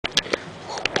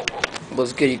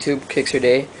What's good, YouTube? Kicks your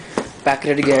day. Back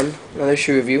at it again. Another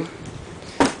shoe review.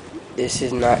 This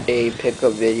is not a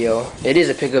pickup video. It is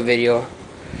a pickup video,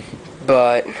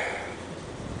 but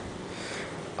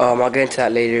I'll get into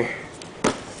that later.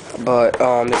 But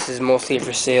this is mostly a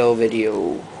for sale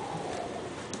video.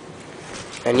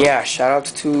 And yeah, shout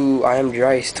outs to I am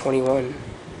Drice 21,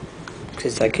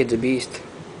 because that kid's a beast,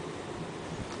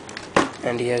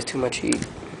 and he has too much heat.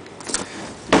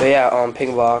 But yeah,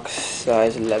 pink box,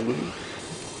 size 11.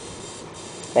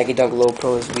 Nike Dunk Low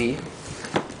Pros B.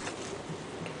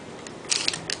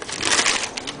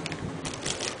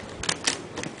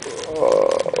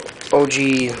 OG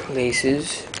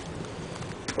laces,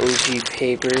 OG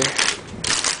paper,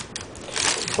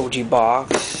 OG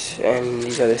box, and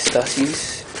these are the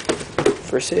STUSSYs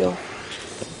for sale.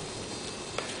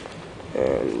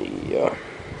 And yeah,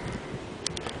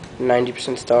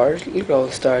 90% stars. Look at all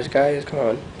the stars, guys. Come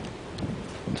on.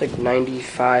 It's like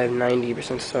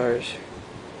 90% stars.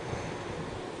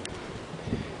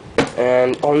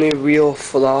 And only real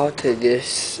flaw to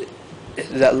this is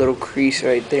that little crease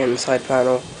right there in the side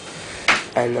panel,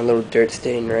 and the little dirt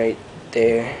stain right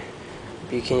there.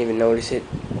 But you can't even notice it.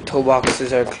 Toe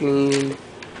boxes are clean.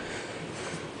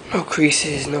 No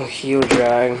creases, no heel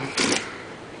drag.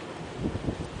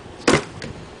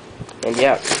 And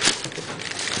yeah,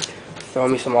 throw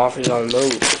me some offers on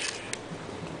those.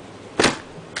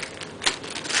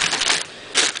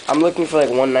 I'm looking for like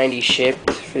 190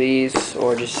 shipped for these,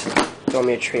 or just throw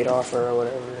me a trade offer or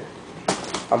whatever.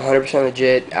 I'm 100%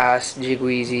 legit. Ask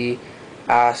Jigweezy.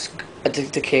 Ask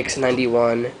Addicted to Kicks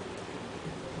 91.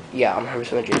 Yeah, I'm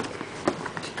 100% legit.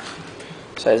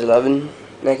 Size 11.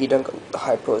 Nike Dunk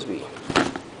High Pros B.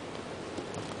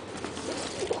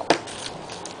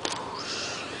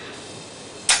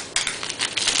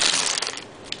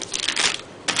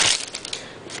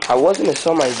 I was gonna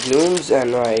sell my Zooms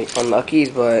and my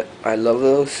Unluckies, but I love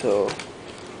those, so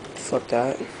fuck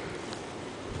that.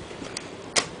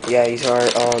 Yeah, these are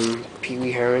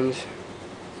PEEWEE Herons.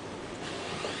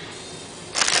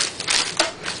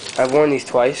 I've worn these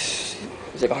twice.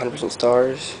 It's like 100%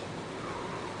 stars.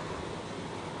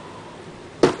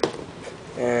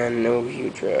 And no heel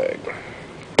drag.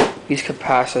 These could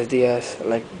pass as DS,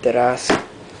 like dead ass.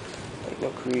 Like no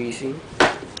creasing.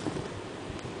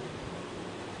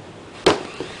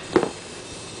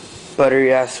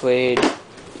 Buttery ass suede.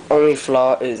 Only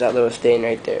flaw is that little stain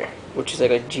right there, which is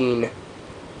like a jean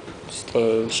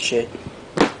stain shit.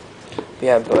 But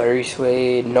yeah, buttery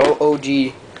suede. No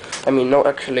OG. No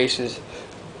extra laces.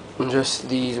 Just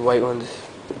these white ones.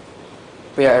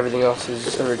 But yeah, everything else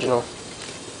is original.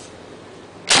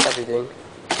 Everything.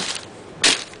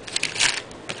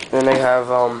 Then I have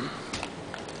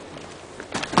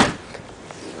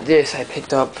this I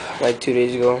picked up like 2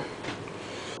 days ago.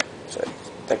 Sorry,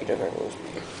 thank you.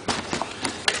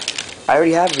 I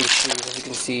already have these shoes, as you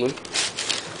can see,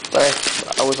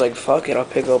 but I was like, fuck it, I'll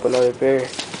pick up another pair.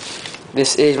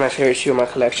 This is my favorite shoe in my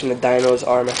collection. The Dinos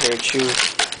are my favorite shoe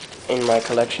in my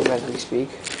collection as we speak.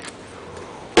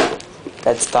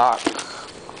 That's stock.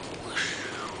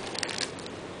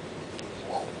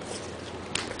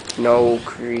 No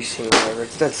creasing, whatever.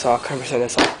 It's that stock, 100%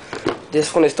 that stock.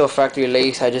 This one is still factory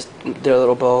lace. I just did a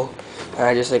little bow, and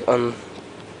I just like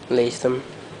unlaced them,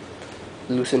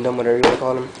 loosened them, whatever you want to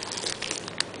call them.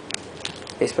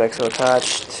 Base back so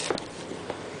attached.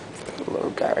 A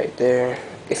little guy right there.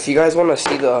 If you guys want to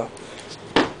see the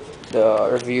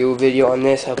review video on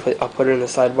this, I'll put it in the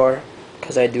sidebar,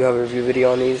 because I do have a review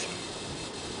video on these.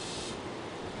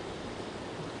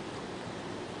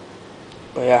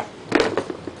 But yeah,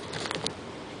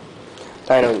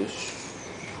 Dinos.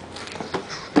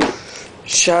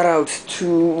 Shout out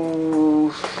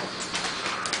to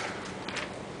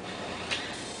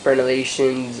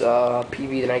Relations,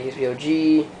 PEEWEE the Nike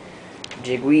POG,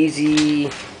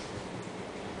 Jigweezy,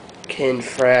 Kin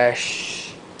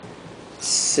Fresh,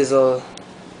 Sizzla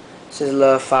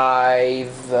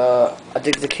 5,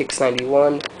 Addicted to Kicks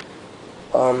 91.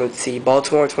 Let's see,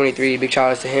 Baltimore 23. Big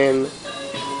shout outs to him.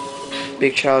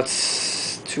 Big shout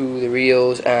outs to the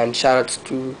Reels, and shout outs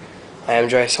to I am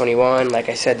Drice 21. Like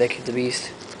I said, that kid's a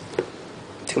beast.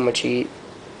 Too much heat.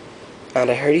 And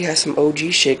I heard he has some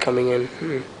OG shit coming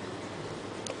in.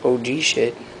 OG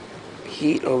shit.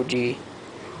 Heat OG.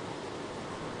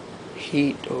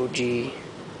 Heat OG.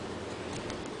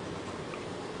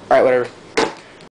 Alright, whatever.